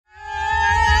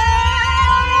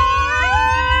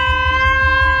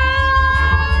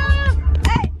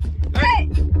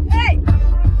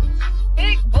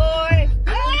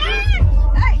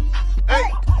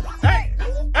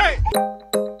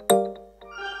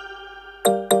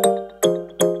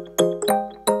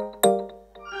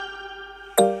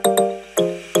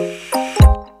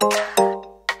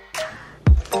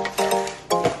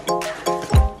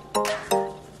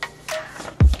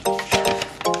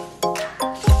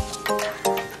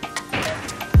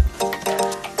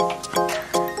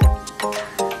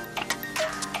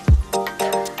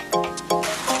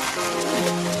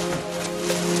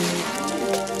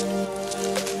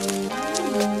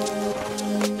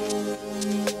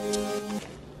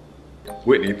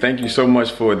Whitney, thank you so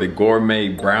much for the gourmet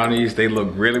brownies. They look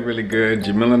really, really good.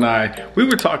 Jamila and I, we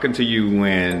were talking to you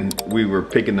when we were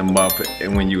picking them up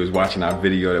and when you was watching our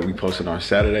video that we posted on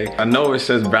Saturday. I know it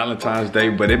says Valentine's Day,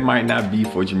 but it might not be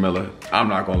for Jamila. I'm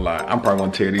not gonna lie. I'm probably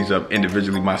gonna tear these up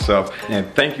individually myself. And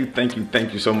thank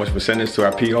you so much for sending this to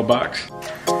our P.O. box.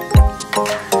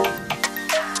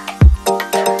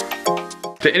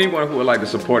 To anyone who would like to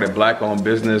support a Black-owned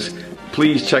business,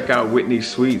 please check out Whitney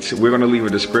Sweets. We're gonna leave a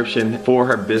description for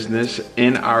her business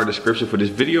in our description for this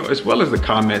video, as well as the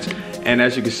comments. And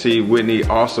as you can see, Whitney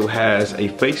also has a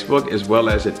Facebook, as well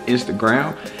as an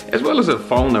Instagram, as well as a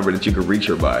phone number that you can reach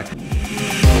her by.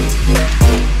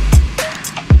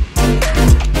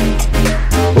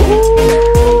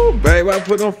 Ooh, babe, about to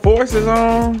put them forces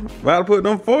on. About to put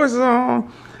them forces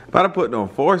on. About to put them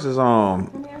forces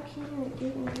on.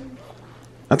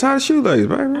 I'm tired of shoelace,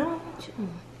 baby. I don't want you.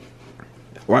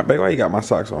 Why, baby, why you got my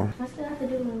socks on? I still have to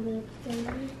do my lips, baby.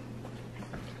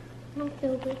 I don't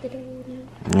feel good today. You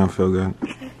don't feel good?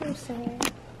 I feel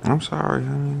sad. I'm sorry,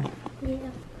 honey. Yeah.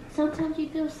 Sometimes you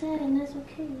feel sad and that's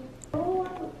okay. Oh,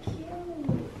 I look cute.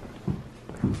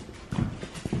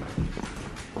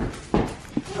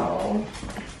 Oh.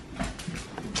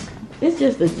 It's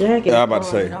just the jacket. Yeah, I'm about to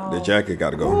say, the jacket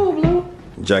gotta go. Oh, blue.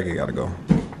 Jacket gotta go.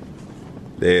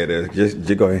 There it is.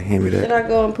 Just go ahead and hand me that. Should I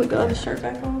go and put the other shirt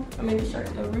back on? I mean the shirt,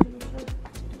 the original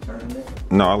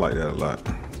shirt. No, I like that a lot.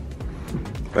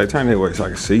 Babe, turn that way so I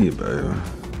can see you, baby.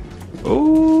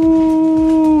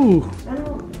 Ooh. I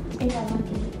don't think I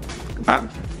like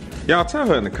it. Y'all tell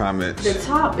her in the comments. The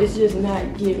top is just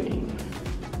not giving.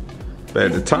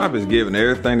 Babe, the top is giving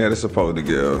everything that it's supposed to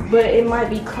give. But it might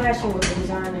be clashing with the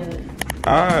design in it.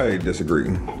 I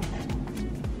disagree.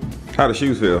 How the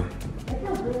shoes feel?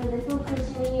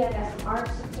 Arch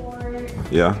support.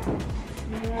 Yeah.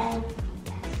 Yeah.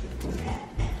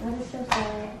 That is so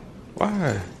sad.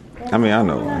 Why? I mean, I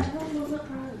know why.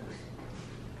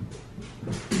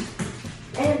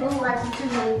 And blue likes it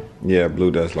too. Yeah,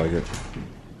 blue does like it.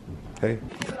 Hey.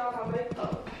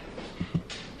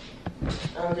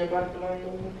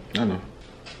 I know.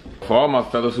 For all my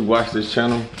fellas who watch this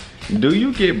channel, do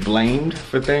you get blamed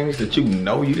for things that you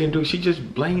know you didn't do? She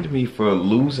just blamed me for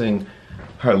losing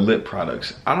her lip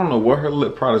products. I don't know what her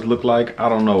lip products look like. I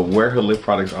don't know where her lip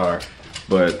products are,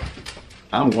 but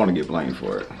I'm gonna get blamed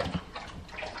for it.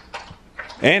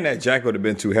 And that jacket would have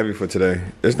been too heavy for today.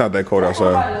 It's not that cold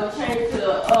outside. I'm gonna change to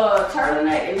the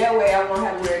turtleneck, and that way I won't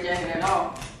have to wear a jacket at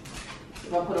all.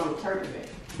 If I put on the turtleneck.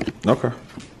 Okay.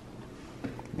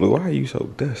 Blue, why are you so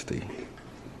dusty?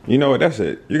 You know what, that's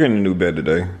it. You're getting a new bed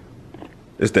today.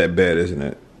 It's that bed, isn't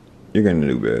it? You're getting a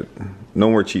new bed. No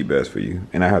more cheap beds for you.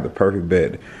 And I have the perfect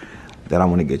bed that I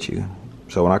want to get you.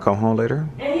 So when I come home later,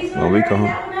 when we come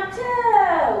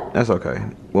home, that's okay.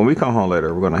 When we come home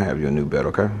later, we're gonna have you a new bed,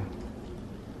 okay?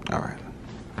 All right.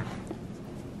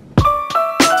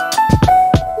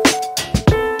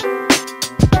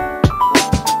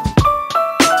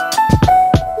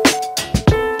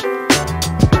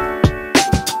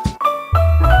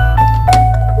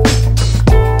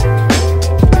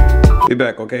 Be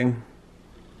back, okay?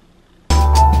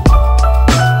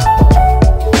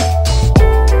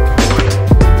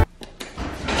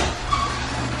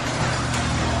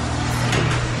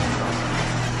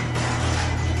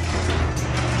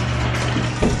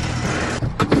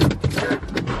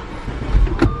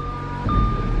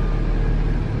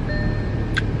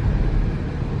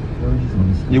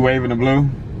 You waving the blue?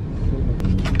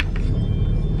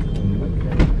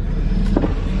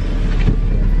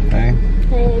 Hey.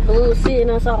 Hey, blue seeing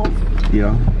us off.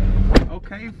 Yeah.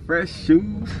 Okay, fresh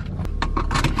shoes.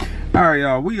 All right,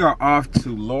 y'all, we are off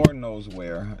to Lord knows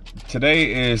where.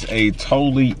 Today is a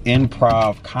totally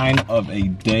improv kind of a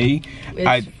day.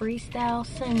 It's Freestyle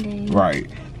Sunday. Right.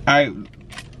 Let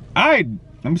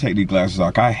me take these glasses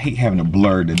off. I hate having to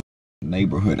blur the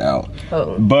neighborhood out.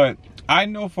 Oh. But I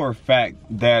know for a fact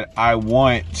that I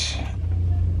want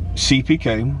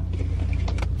CPK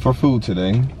for food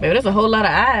today. Baby, that's a whole lot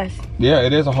of eyes. Yeah,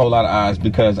 it is a whole lot of eyes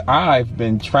because I've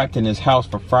been trapped in this house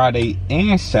for Friday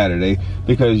and Saturday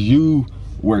because you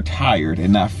were tired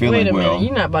and not feeling well. Wait a minute,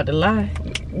 you're not about to lie.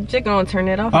 You just gonna turn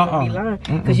that off. You're gonna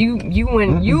be lying. Because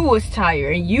you was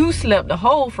tired and you slept the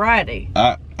whole Friday.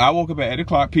 I woke up at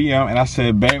 8:00 p.m. and I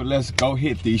said, baby, let's go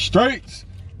hit these streets.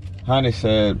 Honey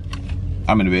said,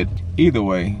 I'm in the bed. Either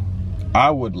way, I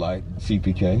would like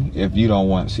CPK. If you don't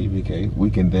want CPK,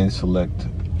 we can then select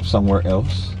somewhere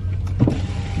else.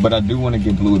 But I do want to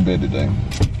get blue in bed today.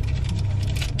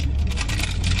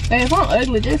 Hey, if I'm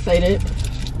ugly, just say that.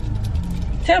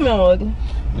 Tell me I'm ugly.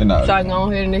 You're not. So I can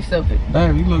go ahead and accept it.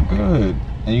 Babe, you look good.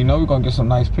 And you know we're going to get some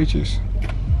nice pictures.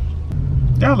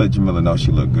 Y'all let Jamila know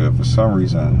she look good. For some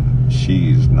reason,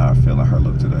 she's not feeling her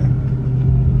look today.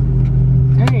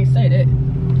 I ain't say that.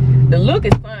 The look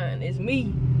is fine. It's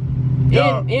me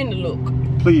in the look.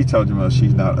 Please tell Jamila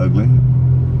she's not ugly.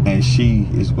 And she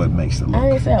is what makes the look. I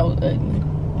didn't say I was ugly.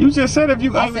 You just said if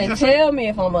you ugly. I said tell me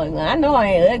if I'm ugly. I know I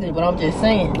ain't ugly, but I'm just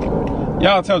saying.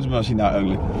 Y'all tell Jamila she's not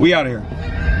ugly. We out of here.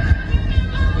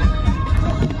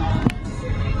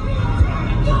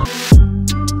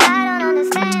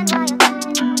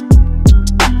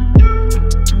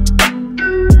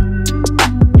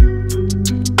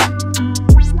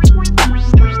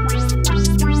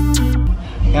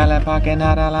 Pocket,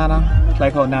 not Atlanta.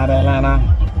 Clayco, not Atlanta.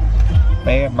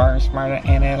 Bad Burn, Smarter,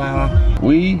 and Atlanta.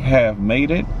 We have made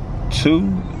it to,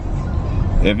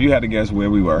 if you had to guess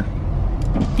where we were,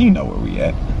 you know where we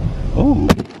at. Ooh,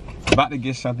 about to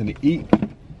get something to eat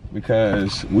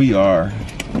because we are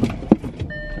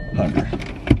hungry.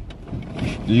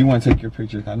 Do you want to take your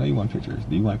pictures? I know you want pictures.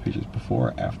 Do you want pictures before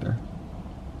or after?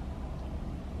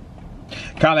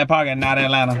 Colin Pocket, not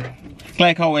Atlanta.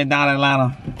 Clayco is not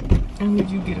Atlanta. And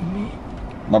would you get a man?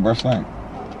 My breath stink.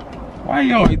 Why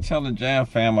you always telling Jam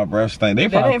Fam my breath stink? They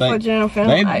probably think, for Jam Fam.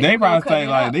 They probably think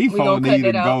like these folks need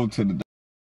to go to the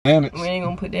minutes. We ain't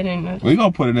gonna put that in there. We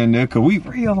gonna put it in there because we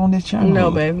real on this channel. No,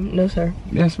 baby. No, sir.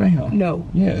 Yes, ma'am. No.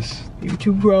 Yes. You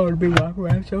too grown to be walking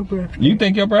around your breath. You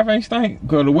think your breath ain't stink?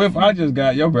 Because the whiff I just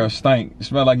got, your breath stink. It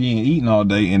smell like you ain't eating all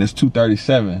day and it's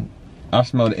 2:37. I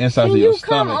smell the inside of your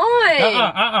stomach. Come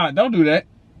on. Don't do that.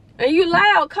 And you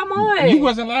loud, come on. You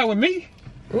wasn't loud with me.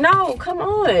 No, come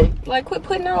on. Like, quit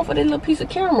putting on for this little piece of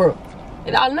camera.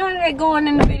 And none of that going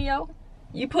in the video.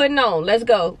 You putting on. Let's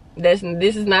go. This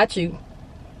is not you.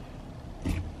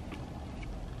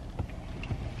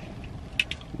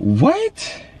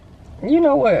 What? You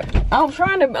know what? I'm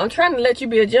trying to let you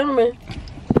be a gentleman.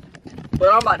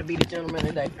 But I'm about to be the gentleman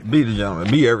today. Be the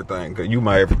gentleman. Be everything. Because you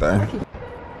my everything.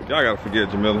 Y'all gotta forget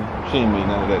Jamila. She ain't mean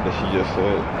none of that she just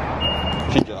said.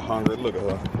 She just hungry. Look at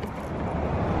her.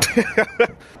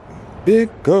 Big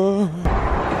girl.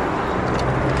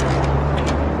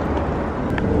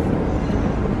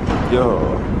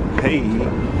 Yo, hey,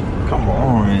 come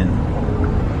on.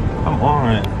 Come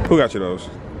on. Who got you those?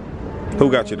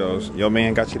 Who got you those? Your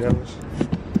man got you those?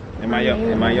 Am I your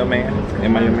man? Am I your man?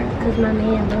 Cause my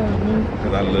man loves me.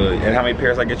 Cause I love you. And how many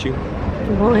pairs I get you?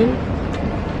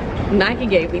 1. Nike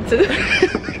gave me 2.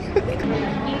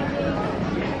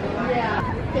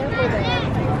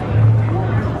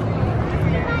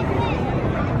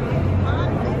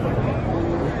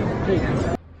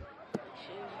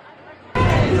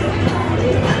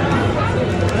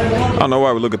 I don't know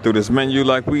why we're looking through this menu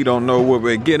like we don't know what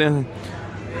we're getting.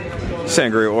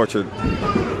 Sangria Orchard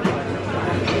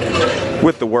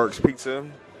with the Works pizza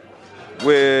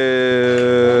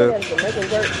with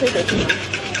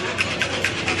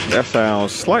that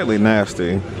sounds slightly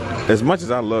nasty. As much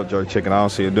as I love jerk chicken, I don't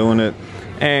see it doing it.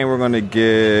 And we're gonna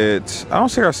get, I don't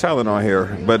see our salad on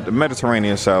here, but the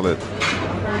Mediterranean salad.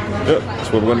 Yep,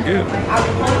 that's what we're gonna get.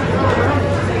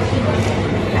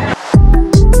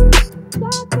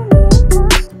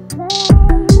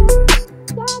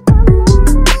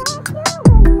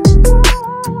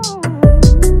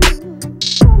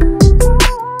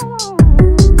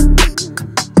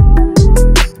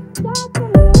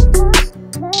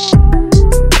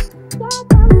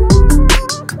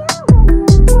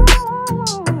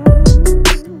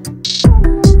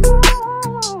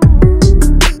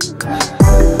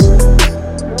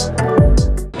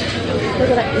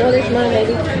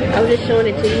 Showing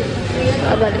it to you.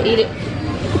 I'm about to eat it.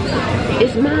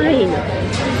 It's mine.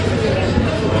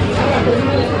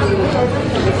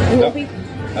 You want a piece?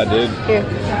 I did. Here.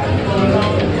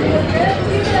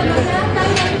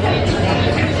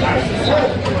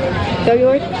 Go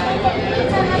yours?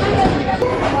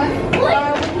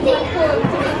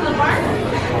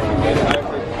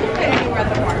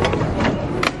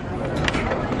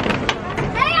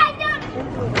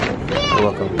 You're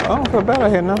welcome. I don't feel bad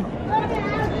out here now.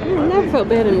 I never felt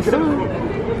bad in the sun.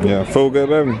 Yeah, food good,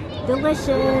 baby. Delicious.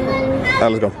 All right,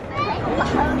 let's go.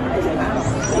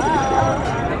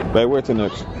 Babe, where to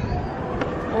next?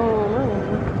 Oh, no.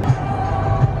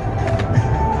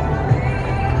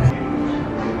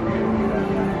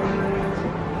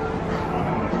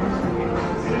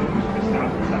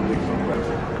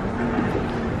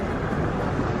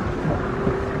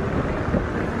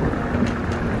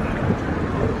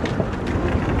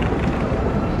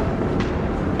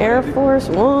 Air Force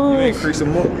One. You ain't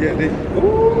creasing more. Yeah, they.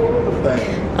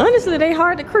 Ooh, honestly, they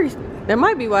hard to crease. That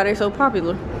might be why they're so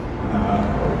popular.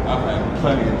 I've had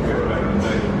plenty of pairs back in the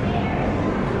day.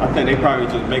 I think they probably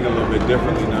just make it a little bit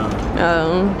differently now.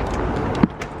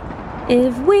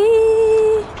 If we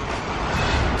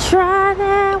try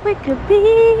that, we could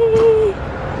be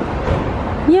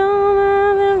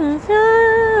your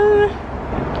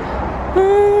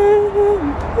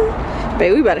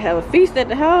babe, we about to have a feast at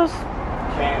the house.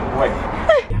 Can't wait.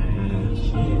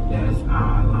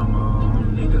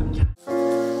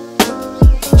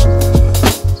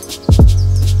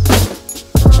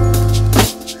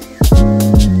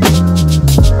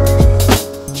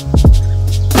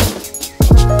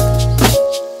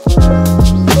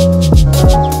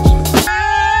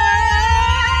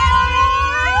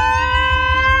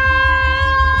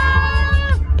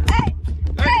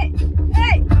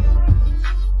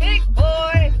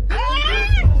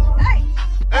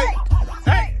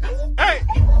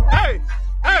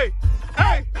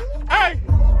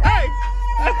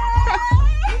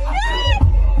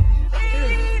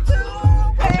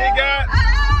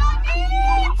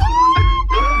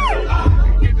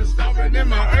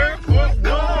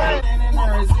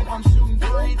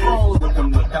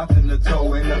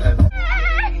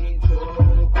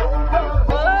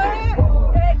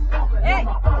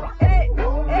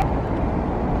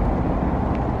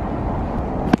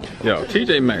 Yo,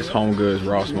 TJ Maxx, Home Goods,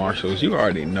 Ross Marshalls, you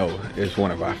already know it's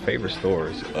one of our favorite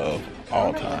stores of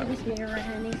all time.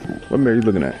 What mirror are you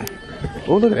looking at?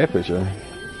 Oh, look at that picture.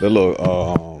 The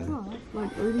little,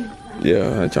 yeah,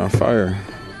 that's on fire.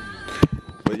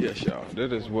 But yes, y'all,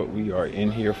 that is what we are in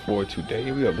here for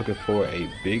today. We are looking for a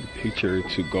big picture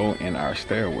to go in our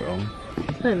stairwell.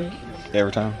 Honey.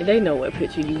 Every time? They know what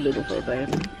picture you looking for,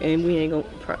 baby. And we ain't gonna,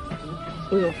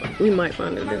 we might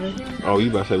find it there. Oh, you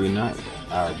about to say we not?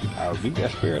 I'll be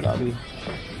that spirit, I'll be.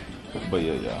 But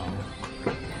yeah, y'all.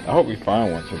 I hope we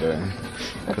find one today.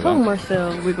 I told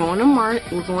Marcel we're going to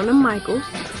Michael's.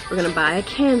 We're gonna buy a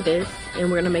canvas and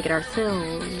we're gonna make it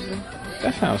ourselves.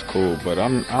 That sounds cool, but I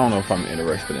don't know if I'm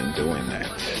interested in doing that,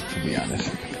 to be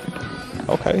honest.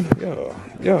 Okay,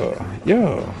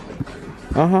 yeah.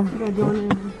 Uh-huh.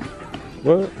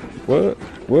 What?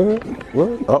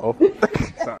 Uh-oh.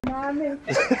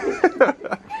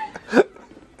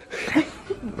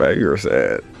 Man, you're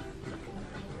sad.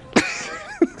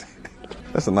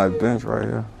 That's a nice bench right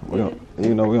here. We don't,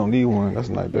 you know, we don't need one. That's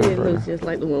a nice bench right here. It looks just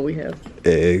like the one we have.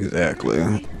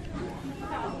 Exactly.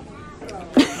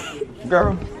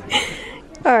 Girl.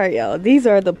 All right, y'all. These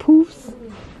are the poofs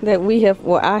that we have,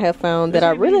 well, I have found that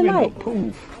I really like.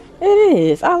 Poof. It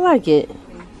is. I like it.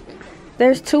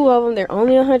 There's 2 of them. They're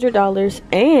only $100,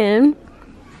 and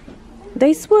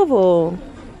they swivel.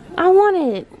 I want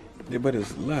it. Yeah, but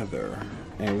it's leather,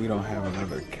 and we don't have a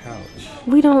leather couch.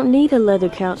 We don't need a leather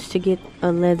couch to get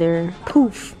a leather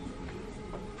poof.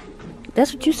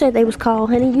 That's what you said they was called,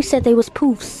 honey. You said they was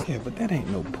poofs. Yeah, but that ain't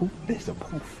no poof. This a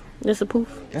poof. That's a poof.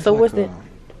 That's so like what's that?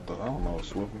 I don't know, a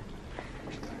swivel.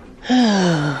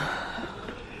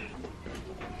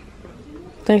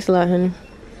 Thanks a lot, honey,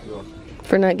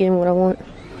 for not getting what I want.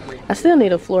 I still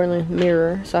need a floor-length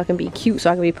mirror so I can be cute,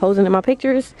 so I can be posing in my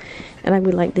pictures, and I can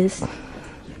be like this.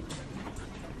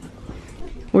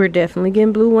 We're definitely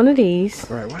getting Blue one of these.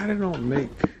 Right, why they don't make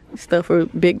stuff for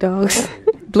big dogs?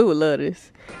 Blue would love this.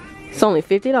 It's only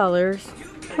 $50.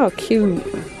 How cute.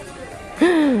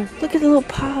 Look at the little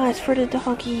pods for the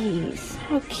doggies.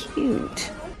 How cute.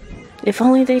 If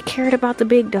only they cared about the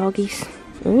big doggies.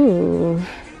 Ooh.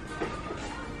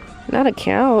 Not a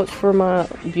couch for my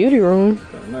beauty room.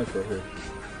 That's nice right here.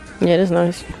 Yeah, that's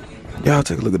nice. Y'all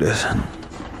take a look at this.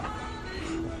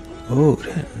 Oh,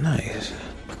 that's nice.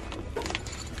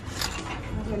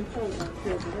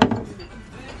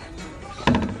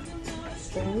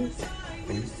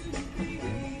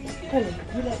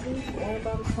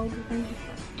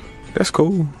 That's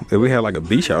cool. If we had like a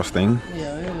beach house thing.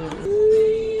 Yeah, it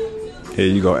is. Here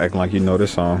you go, acting like you know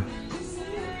this song.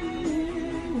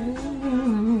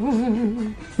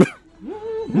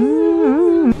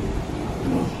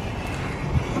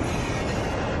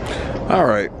 All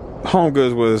right, Home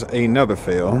Goods was another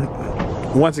fail.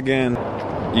 Once again,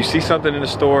 you see something in the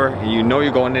store and you know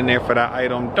you're going in there for that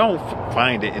item, don't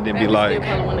find it and then be like, still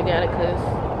probably wouldn't have got it, cause,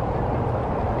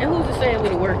 and who's to say it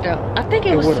would have worked out? I think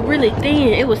it was really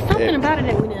thin. It was something about it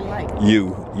that we didn't like.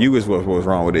 You is what was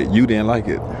wrong with it. You didn't like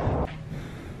it.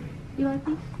 You like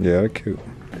these? Yeah, they're cute.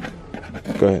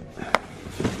 Go ahead.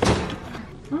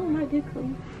 I don't like this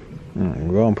color.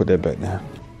 Go and put that back now.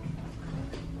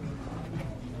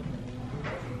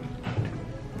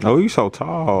 Oh, you so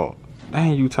tall.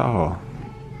 Dang, you tall.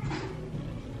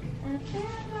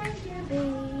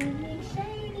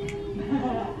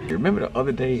 Remember the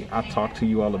other day I talked to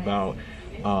you all about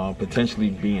potentially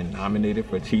being nominated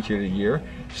for Teacher of the Year.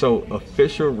 So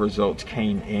official results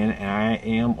came in, and I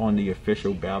am on the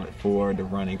official ballot for the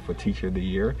running for Teacher of the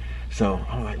Year. So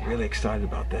I'm like really excited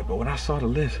about that. But when I saw the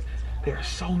list, there are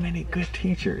so many good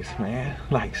teachers, man,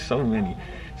 like so many.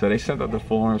 So they sent out the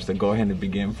forms to go ahead and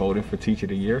begin voting for Teacher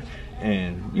of the Year.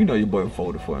 And you know your boy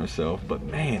voted for himself. But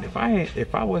man, if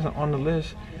I wasn't on the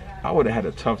list, I would have had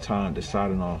a tough time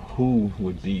deciding on who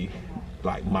would be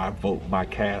like my vote, my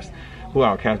cast, who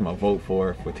I would cast my vote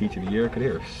for Teacher of the Year, because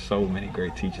there are so many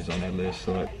great teachers on that list.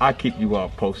 So I keep you all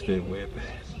posted with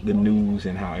the news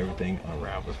and how everything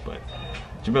unravels. But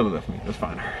Jamila left me. Let's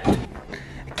find her.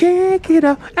 Can't get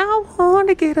up. I want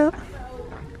to get up.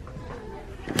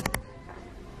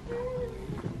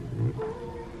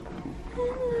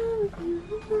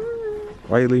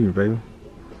 Why you leaving, baby?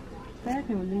 I can't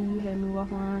believe you had me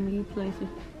walk around these places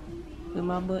with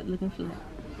my butt looking flat.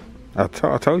 I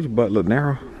told you butt look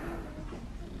narrow.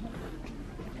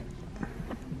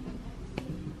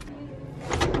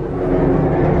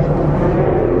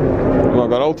 You wanna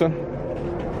go to Olton?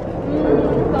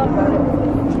 Thought about it.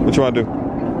 What you wanna do?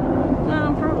 No,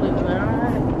 I'm probably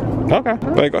alright. Okay.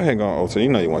 Babe, go ahead and go on Olton. You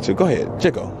know you want to. Go ahead.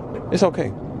 Jiggle. It's okay.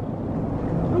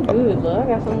 I'm good, look. I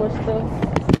got so much stuff.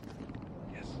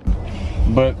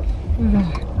 But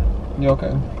you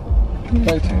okay?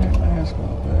 Right time.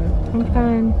 I'm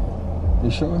fine.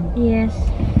 You sure? Yes.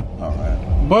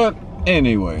 Alright. But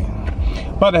anyway,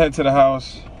 about to head to the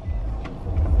house.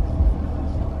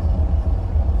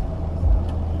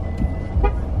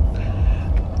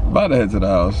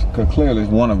 Because clearly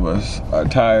one of us are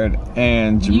tired,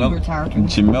 and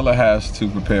Jamila has to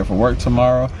prepare for work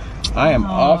tomorrow. I am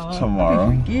off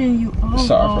tomorrow. You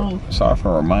Sorry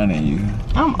for reminding you.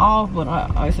 I'm off, but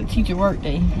it's a teacher work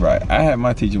day. Right. I had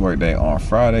my teacher work day on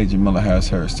Friday. Jamila has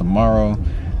hers tomorrow.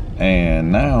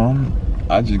 And now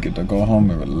I just get to go home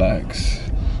and relax.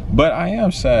 But I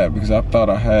am sad because I thought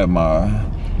I had my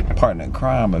partner in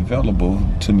crime available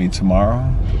to me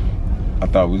tomorrow. I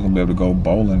thought we was gonna be able to go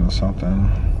bowling or something.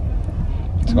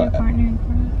 Your partner in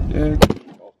crime? Yeah.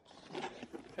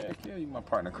 Heck yeah, you my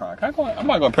partner in crime. I'm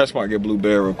not gonna press my get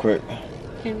Blueberry real quick.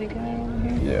 Can they go over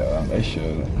here? Yeah, they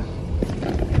should.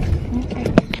 Okay.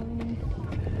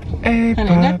 Hey, honey,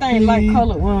 that thing light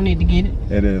colored. We don't need to get it.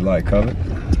 It is light colored.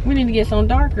 We need to get some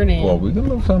darker then. Well, we can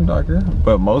look something darker,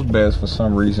 but most beds for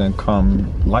some reason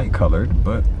come light colored.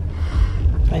 But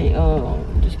they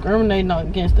discriminating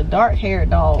against the dark haired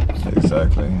dogs.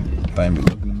 Exactly. Thing be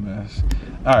looking a mess.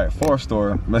 All right, fourth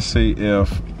store. Let's see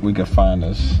if we can find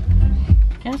this.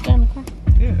 Can I stay in the car?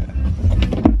 Yeah.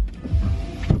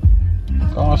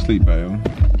 Go on sleep, baby.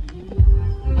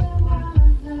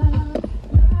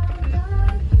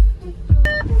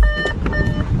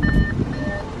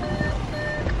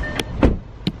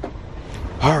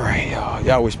 All right, y'all.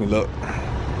 Y'all wish me luck.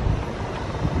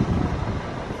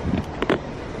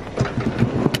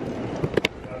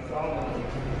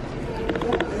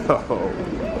 Oh.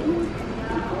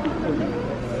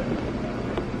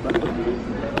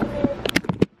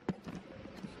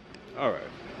 All right.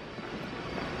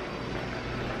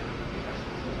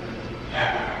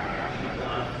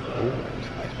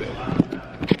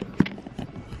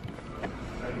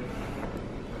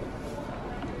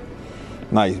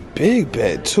 Nice big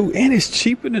bed too, and it's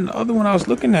cheaper than the other one I was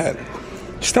looking at.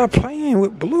 Stop playing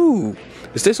with blue.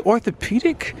 Is this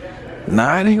orthopedic?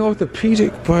 Nah, it ain't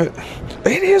orthopedic, but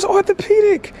it is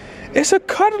orthopedic. It's a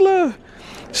cuddler.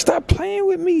 Stop playing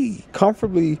with me.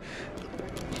 Comfortably.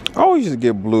 I always used to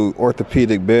get blue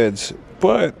orthopedic beds,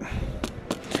 but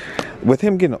with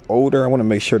him getting older, I want to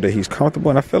make sure that he's comfortable,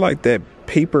 and I feel like that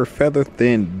paper feather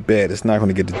thin bed is not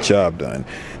going to get the job done.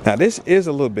 Now this is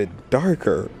a little bit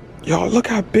darker. Y'all, look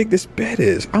how big this bed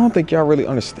is. I don't think y'all really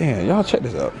understand. Y'all check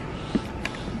this out.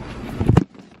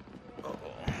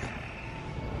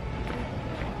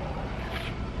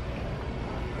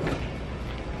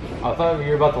 I thought you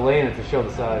were about to lay in it to show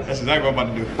the size. That's exactly what I'm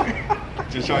about to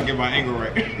do. Just trying to get my angle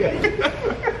right.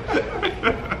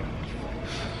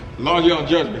 As long as you don't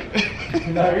judge me.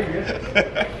 No, you're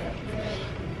good.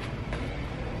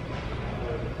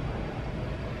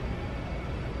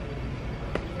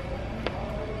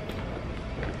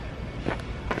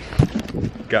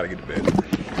 Gotta get to bed.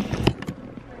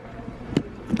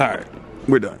 Alright,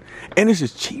 we're done. And this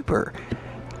is cheaper.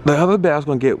 The other bed I was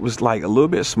gonna get was like a little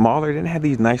bit smaller. It didn't have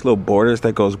these nice little borders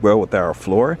that goes well with our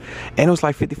floor. And it was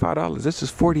like $55. This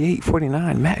is $48,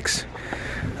 $49 max.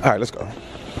 Alright, let's go.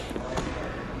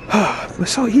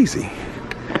 It's so easy.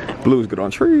 Blue's good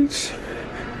on trees.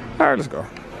 Alright, let's go.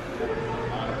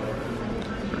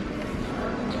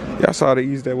 Y'all saw the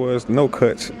ease that was. No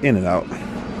cuts, in and out.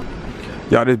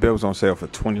 Y'all, this bed was on sale for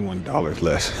 $21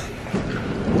 less.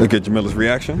 Look at Jamila's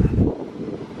reaction.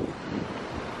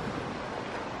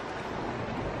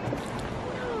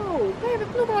 No, baby,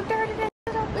 Blue gonna dirty that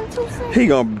up in 2 seconds. He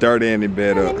gonna dirty any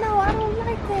bed up. No, I don't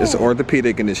like that. It's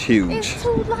orthopedic and it's huge. It's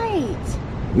too light.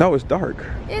 No, it's dark.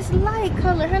 It's light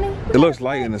color, honey. It looks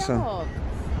light in the sun.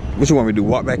 What you want me to do?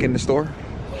 Walk back in the store?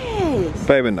 Yes.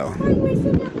 Baby, no. Why you ain't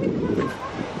sitting there picking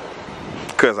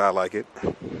up? Cause I like it.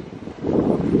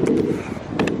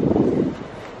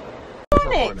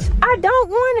 I don't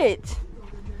want it.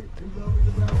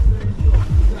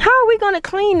 How are we gonna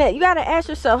clean that? You gotta ask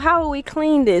yourself, how will we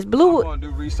clean this? Blue. I'm gonna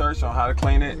do research on how to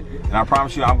clean it, and I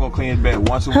promise you, I'm gonna clean it bed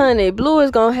once a week. Honey, Blue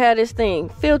is gonna have this thing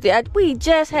filthy. We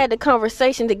just had the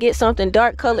conversation to get something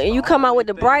dark color, and you come out with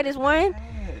the brightest one.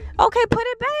 Okay, put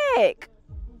it back.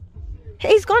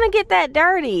 He's gonna get that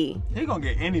dirty. He gonna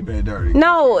get any bed dirty.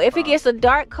 No, if he gets a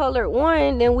dark colored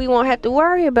one, then we won't have to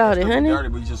worry about it, honey. Dirty,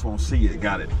 but you just won't see it.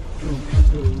 Got it.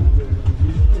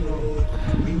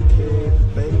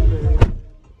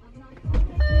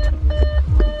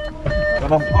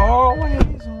 But I'm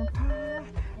always on time.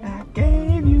 I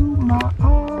gave you my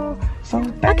all. So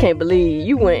I can't believe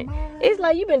you went. It's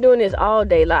like you've been doing this all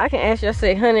day. Like I can ask you, I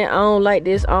say, honey, I don't like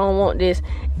this, I don't want this,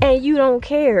 and you don't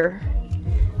care.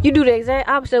 You do the exact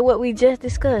opposite of what we just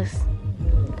discussed.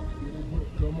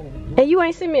 And you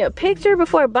ain't sent me a picture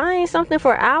before buying something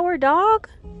for our dog?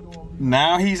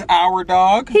 now he's our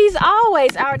dog? He's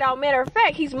always our dog. Matter of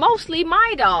fact, he's mostly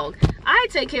my dog. I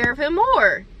take care of him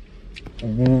more.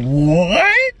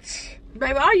 What?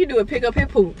 Baby, all you do is pick up his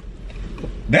poop.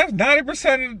 That's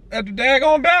 90% of the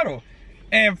daggone battle.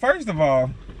 And first of all,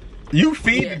 you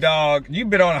feed the dog. You've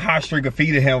been on a hot streak of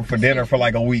feeding him for dinner for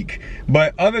like a week.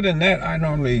 But other than that, I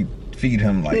normally feed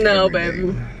him like every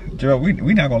baby. day. Joe, we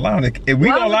not gonna allow it. If we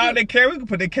gonna allow that care, we can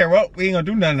put that care up. We ain't gonna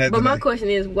do none of that. But today. my question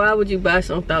is, why would you buy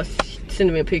something without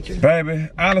sending me a picture? Baby,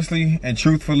 honestly and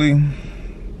truthfully,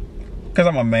 because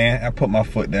I'm a man, I put my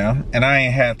foot down. And I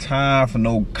ain't had time for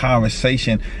no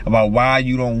conversation about why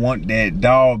you don't want that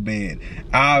dog bed.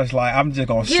 I was like, I'm just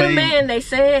gonna say. Get a man, they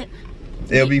said.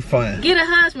 It'll be fun. Get a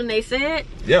husband, they said.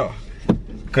 Yeah.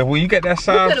 Cause when you got that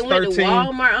size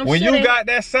 13, when you got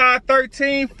that size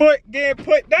 13 foot getting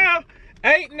put down,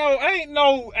 ain't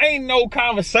no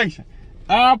conversation.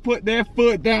 I'll put that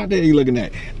foot down. There you looking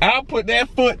at. I'll put that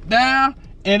foot down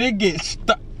and it gets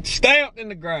stamped in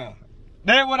the ground.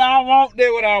 That's what I want.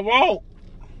 That's what I want.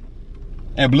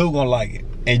 And Blue gonna like it,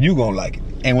 and you gonna like it.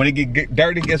 And when it get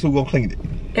dirty, guess who gonna clean it?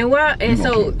 And why? And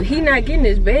so he not getting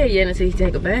his bed yet until he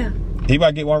take a bath. He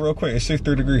might get one real quick. It's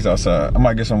 63 degrees outside. I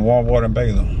might get some warm water and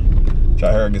bathe him.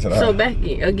 Try her get to the house. So back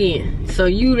again. So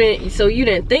you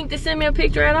didn't think to send me a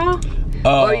picture at all?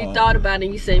 Or you thought about it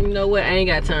and you said, you know what, I ain't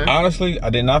got time. Honestly,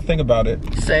 I did not think about it.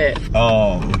 Sad.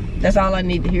 That's all I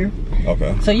need to hear.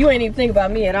 Okay. So you ain't even think about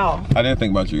me at all. I didn't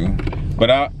think about you. But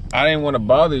I didn't want to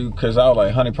bother you because I was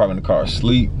like, honey probably in the car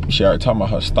asleep. She already talking about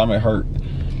her stomach hurt.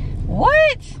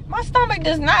 What? My stomach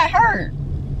does not hurt.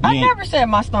 I never said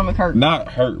my stomach hurt. Not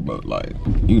hurt, but like,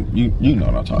 you know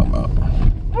what I'm talking about.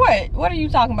 What? What are you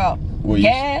talking about?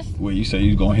 Gas? You said you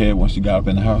was going to head once you got up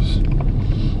in the house.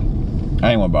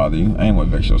 I ain't want to bother you. I ain't want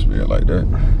to vex your spirit like that.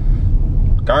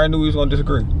 I already knew we was going to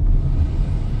disagree.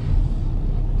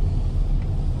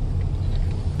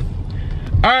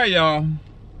 Alright, y'all.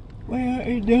 Well,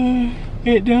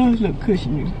 it does look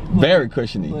cushiony. Very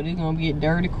cushiony. But it's gonna get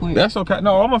dirty quick. That's okay.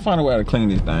 No, I'm gonna find a way to clean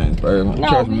these things, baby.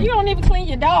 No, you don't even clean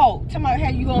your dog. Tell me how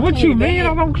you gonna what clean you mean? bed?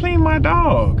 I don't clean my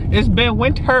dog. It's been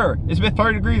winter. It's been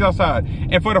 30 degrees outside.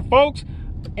 And for the folks,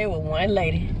 it was one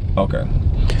lady. Okay.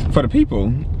 For the people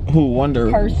who wonder.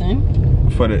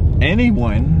 For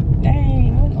anyone.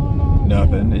 Dang, what's going on?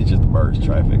 Nothing. It's just the birds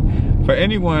traffic. For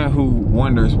anyone who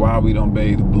wonders why we don't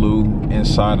bathe Blue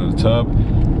inside of the tub,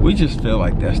 we just feel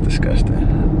like that's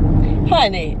disgusting.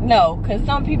 Honey, no, because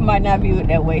some people might not view it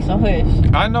that way, so hush.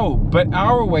 I know, but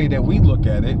our way that we look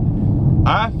at it,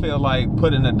 I feel like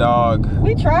putting a dog.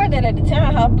 We tried that at the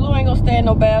townhouse. Blue ain't gonna stay in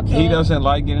no bathtub. He doesn't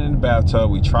like getting in the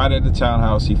bathtub. We tried it at the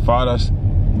townhouse. He fought us,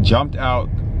 jumped out.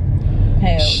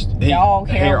 Dog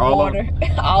hair water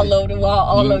all over the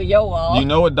wall, all over your wall. You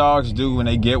know what dogs do when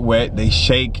they get wet? They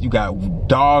shake. You got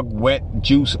dog wet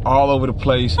juice all over the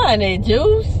place. Honey,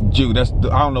 juice? Juice.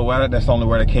 I don't know why. That's the only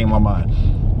word that came to my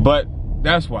mind. But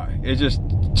that's why. It's just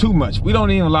too much. We don't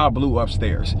even allow Blue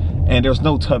upstairs. And there's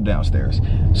no tub downstairs.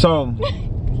 So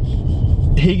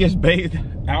he gets bathed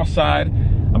outside.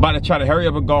 I'm about to try to hurry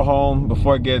up and go home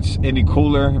before it gets any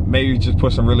cooler. Maybe just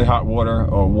put some really hot water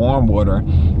or warm water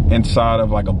inside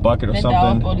of like a bucket or something. That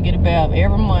dog's supposed to get a bath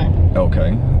every month.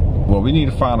 Okay. Well, we need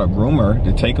to find a groomer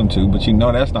to take him to, but you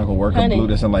know that's not gonna work. Honey, Blue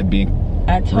doesn't like being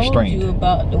I told restrained. you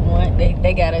about the one they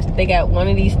got one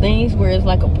of these things where it's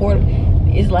like a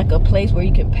it's like a place where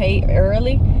you can pay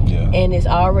early, and it's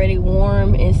already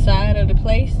warm inside of the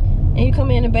place, and you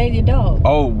come in and bathe your dog.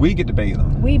 Oh, we get to bathe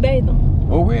them. We bathe them.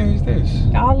 Well, where is this?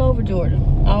 All over Georgia,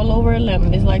 all over Atlanta.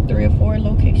 There's like 3 or 4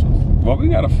 locations. Well, we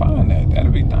gotta find that.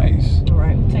 That'd be nice. All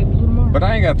right, we'll take Blue tomorrow. But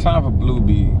I ain't got time for Blue to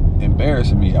be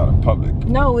embarrassing me out in public.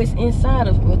 No, it's inside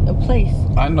of a place.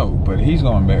 I know, but he's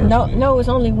gonna embarrass me. No, it's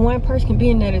only one person can be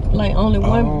in there. Like only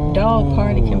one dog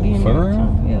party can be in for there.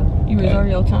 real? Yeah, you reserve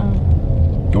your time.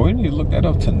 Well, we need to look that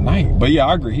up tonight. But yeah,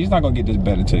 I agree. He's not gonna get this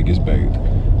bed until he gets bathed.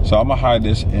 So I'm gonna hide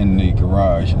this in the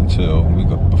garage until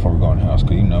before we go in the house.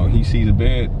 Cause you know, he sees a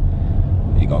bed,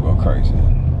 he gonna go crazy.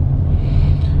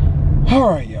 All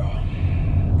right, y'all.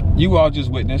 You all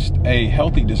just witnessed a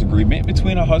healthy disagreement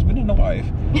between a husband and a wife.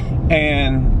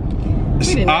 And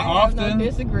I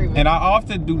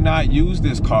often do not use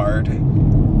this card,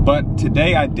 but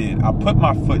today I did. I put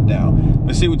my foot down.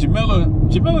 But see, with Jamila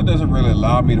doesn't really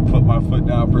allow me to put my foot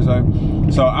down per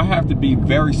se. So I have to be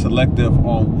very selective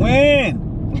on when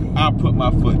I put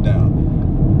my foot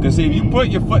down. Because if you put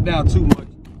your foot down too much,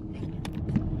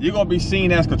 you're gonna be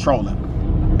seen as controlling.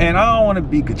 And I don't wanna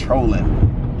be controlling.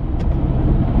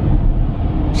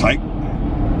 Psych.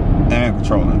 And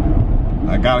controlling.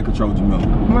 I gotta control Jamila.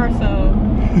 Marcel.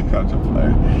 Gotcha,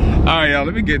 player. Alright, y'all,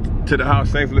 let me get to the house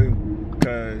safely.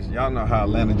 Because y'all know how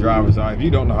Atlanta drivers are. If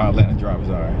you don't know how Atlanta drivers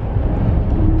are,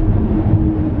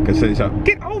 consider yourself.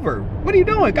 Get over. What are you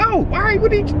doing? Go. Why?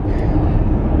 What are you?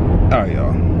 Alright,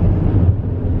 y'all.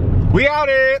 We out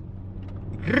it.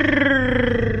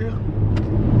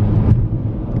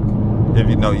 If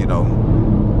you know, you know.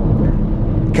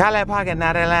 Cali Pocket,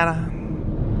 not Atlanta.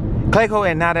 Clayco,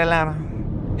 not Atlanta.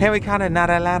 Henry County, not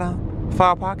Atlanta.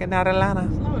 Far Pocket, not Atlanta.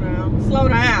 Slow down. Slow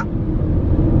down.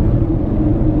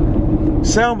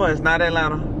 Selma is not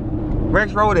Atlanta.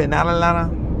 Rex Road is not Atlanta.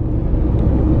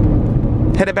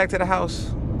 Headed back to the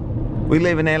house. We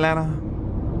live in Atlanta.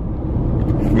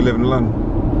 We live in London.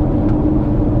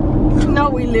 You know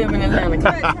we live in Atlanta.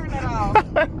 Turn that off.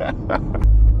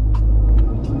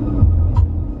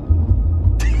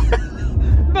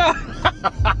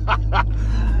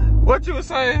 What you were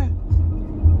saying?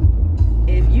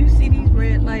 If you see these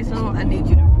red lights on, I need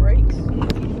you to brake.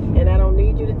 And I don't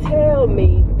need you to tell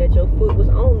me that your foot was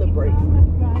on the brake.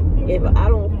 If I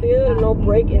don't feel no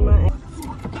brake in my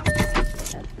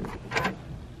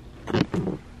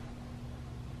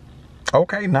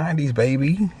Okay, 90s,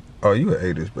 baby. Oh, you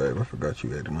an 80s, baby. I forgot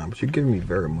you 89, but you give me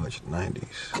very much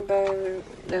 90s. baby,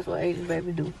 that's what 80s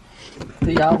baby do. So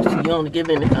y'all too young to give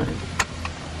anything.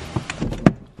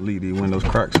 Leave the windows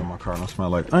cracks on my car. Don't smell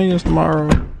like onions tomorrow.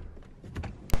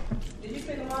 Did you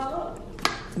pick them all up?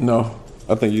 No,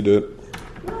 I think you did.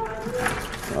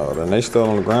 Oh, then they still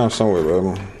on the ground somewhere,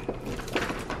 baby.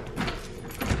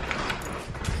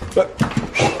 But,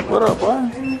 what up, boy?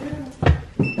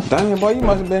 Dang, boy, you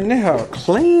must have been in there house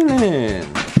cleaning.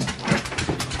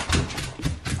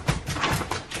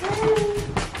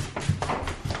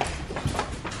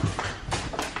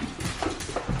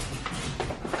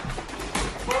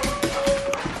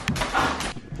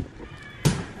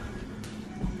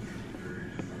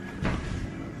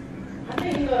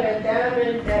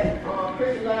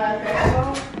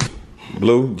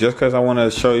 Blue, just because I want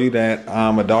to show you that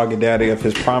I'm a doggy daddy of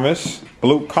his promise.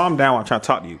 Blue, calm down. I'm trying to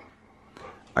talk to you.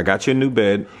 I got you a new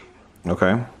bed,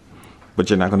 okay?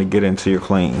 But you're not going to get into your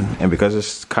clean. And because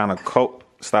it's kind of cold,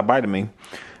 stop biting me.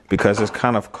 Because it's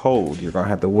kind of cold, you're going to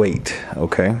have to wait,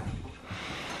 okay?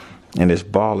 And this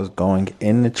ball is going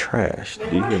in the trash.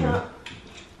 Do you hear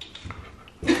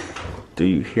me? Do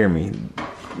you hear me?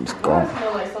 It's gone. I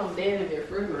smell like something dead in the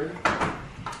refrigerator.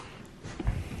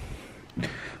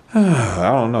 I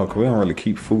don't know, because we don't really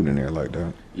keep food in there like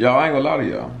that. Y'all, I ain't gonna lie to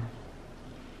y'all.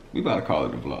 We about to call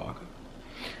it a vlog.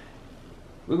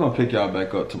 We're gonna pick y'all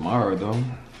back up tomorrow, though,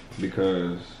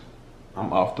 because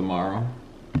I'm off tomorrow.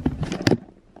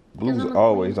 Blue's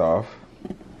always off.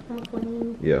 I'm a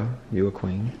queen. Yeah, you a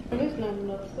queen. There's not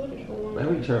enough footage for one.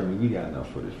 Let me tell me, we got enough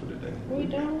footage for today. We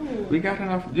don't. We got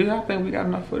enough. Do y'all think we got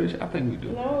enough footage? I think we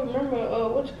do. No, remember,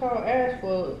 what you call ask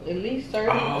for at least a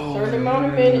certain amount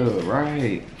of minutes.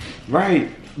 Right, right.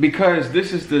 Because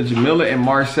this is the Jamilah and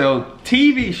Marcel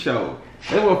TV show.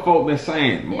 That's what folk been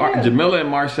saying. Yeah. Jamilah and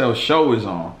Marcel show is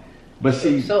on. But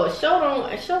see, So a show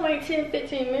ain't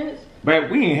 10-15 minutes. but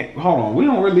we ain't, hold on, we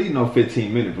don't release no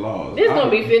 15-minute vlogs. It's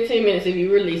gonna be 15 minutes if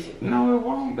you release it. No, it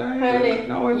won't, babe. Honey,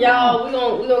 No, it y'all,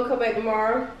 won't. we gonna come back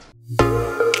tomorrow.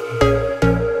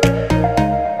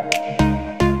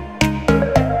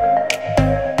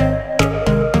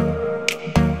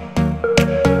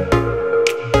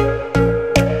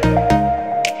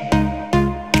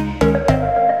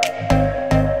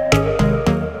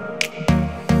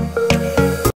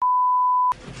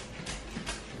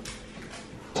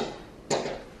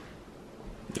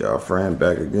 Y'all friend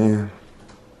back again.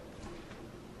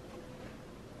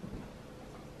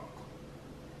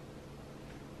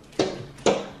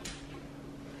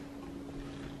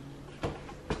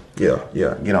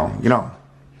 Yeah, get on.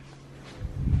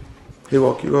 He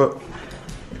woke you up.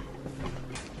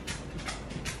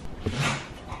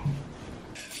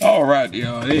 All right,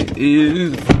 y'all, it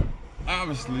is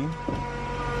obviously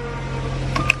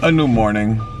a new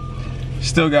morning.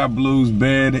 Still got Blue's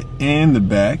bed in the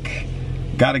back.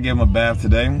 Gotta give him a bath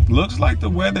today. Looks like the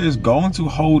weather is going to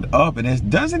hold up and it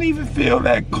doesn't even feel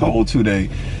that cold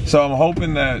today. So I'm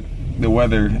hoping that the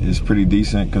weather is pretty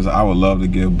decent because I would love to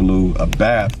give Blue a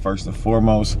bath first and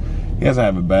foremost. He hasn't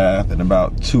had a bath in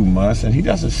about 2 months and he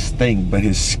doesn't stink, but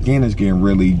his skin is getting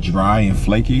really dry and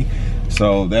flaky.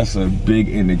 So that's a big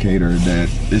indicator that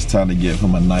it's time to give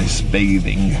him a nice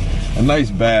bathing, a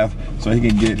nice bath so he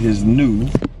can get his new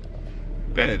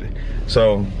bed.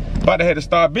 So about to head to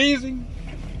Star Beezy.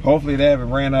 Hopefully they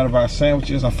haven't ran out of our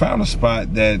sandwiches. I found a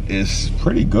spot that is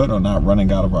pretty good on not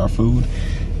running out of our food.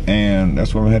 And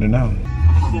that's where we're headed now.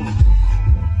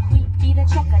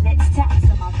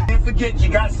 Can't forget you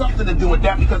got something to do with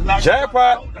that because now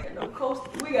Jackpot! We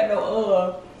got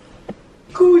no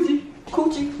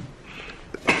coochie.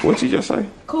 What'd you just say?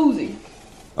 Koozie.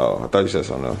 Oh, I thought you said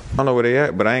something else. I don't know where they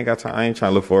at, but I ain't got time. I ain't trying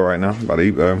to look for it right now. I'm about to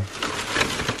eat, Can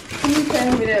you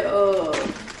tell me that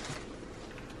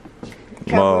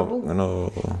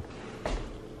no.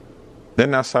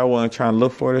 Then I saw one trying to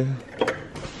look for it.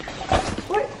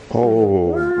 What?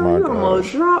 Oh my you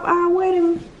almost gosh. drop our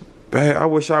wedding. Man, I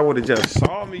wish I would have just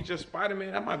saw me just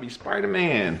Spider-Man. That might be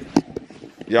Spider-Man.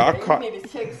 Yeah, I caught. You need to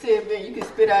check see if you can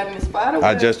spit out in the spider web.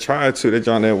 I just tried to. That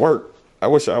John didn't work. I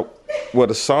wish I would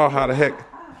have saw how the heck.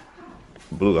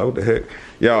 Blue, what the heck?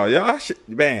 Y'all,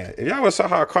 man, if y'all would have saw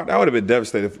how I caught, I would have been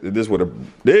devastated if this would have,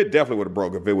 it definitely would have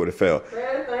broke if it would have fell.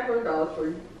 Man, thank for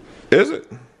 $1 Is it?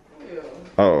 Yeah.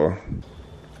 Oh.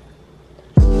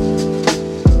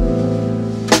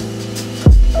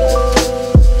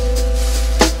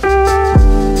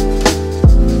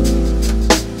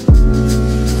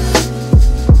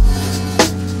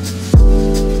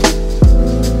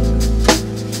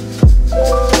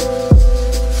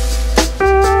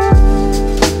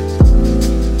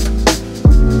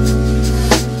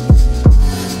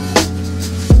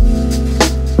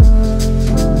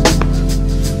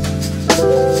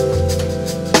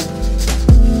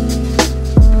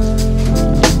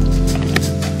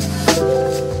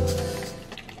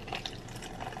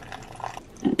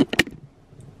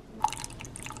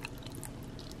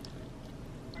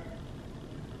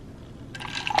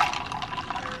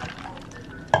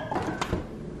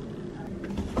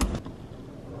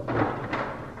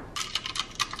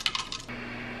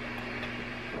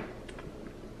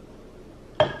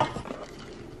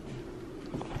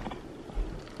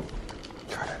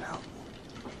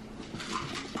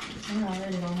 I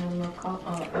already don't have no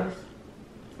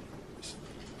ice.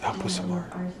 I'll put some more.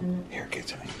 Ice in it. Here, get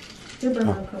to me. You bring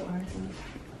my cup ice in it.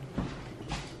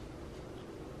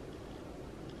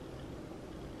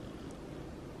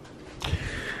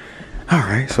 All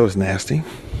right, so it's nasty.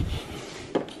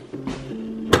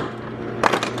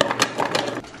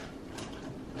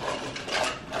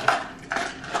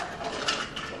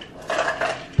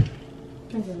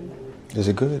 Is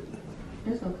it good?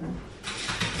 It's okay.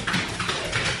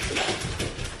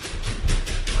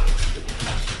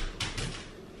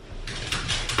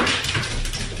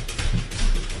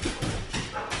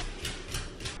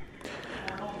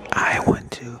 I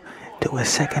want to do a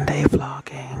second day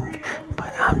vlogging,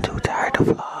 but I'm too tired to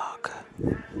vlog.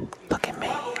 Look at me.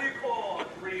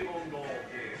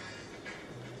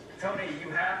 Tony, you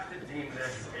have to deem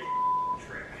this a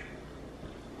trick.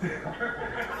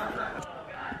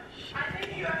 I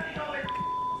think you have to go with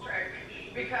trick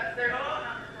because there's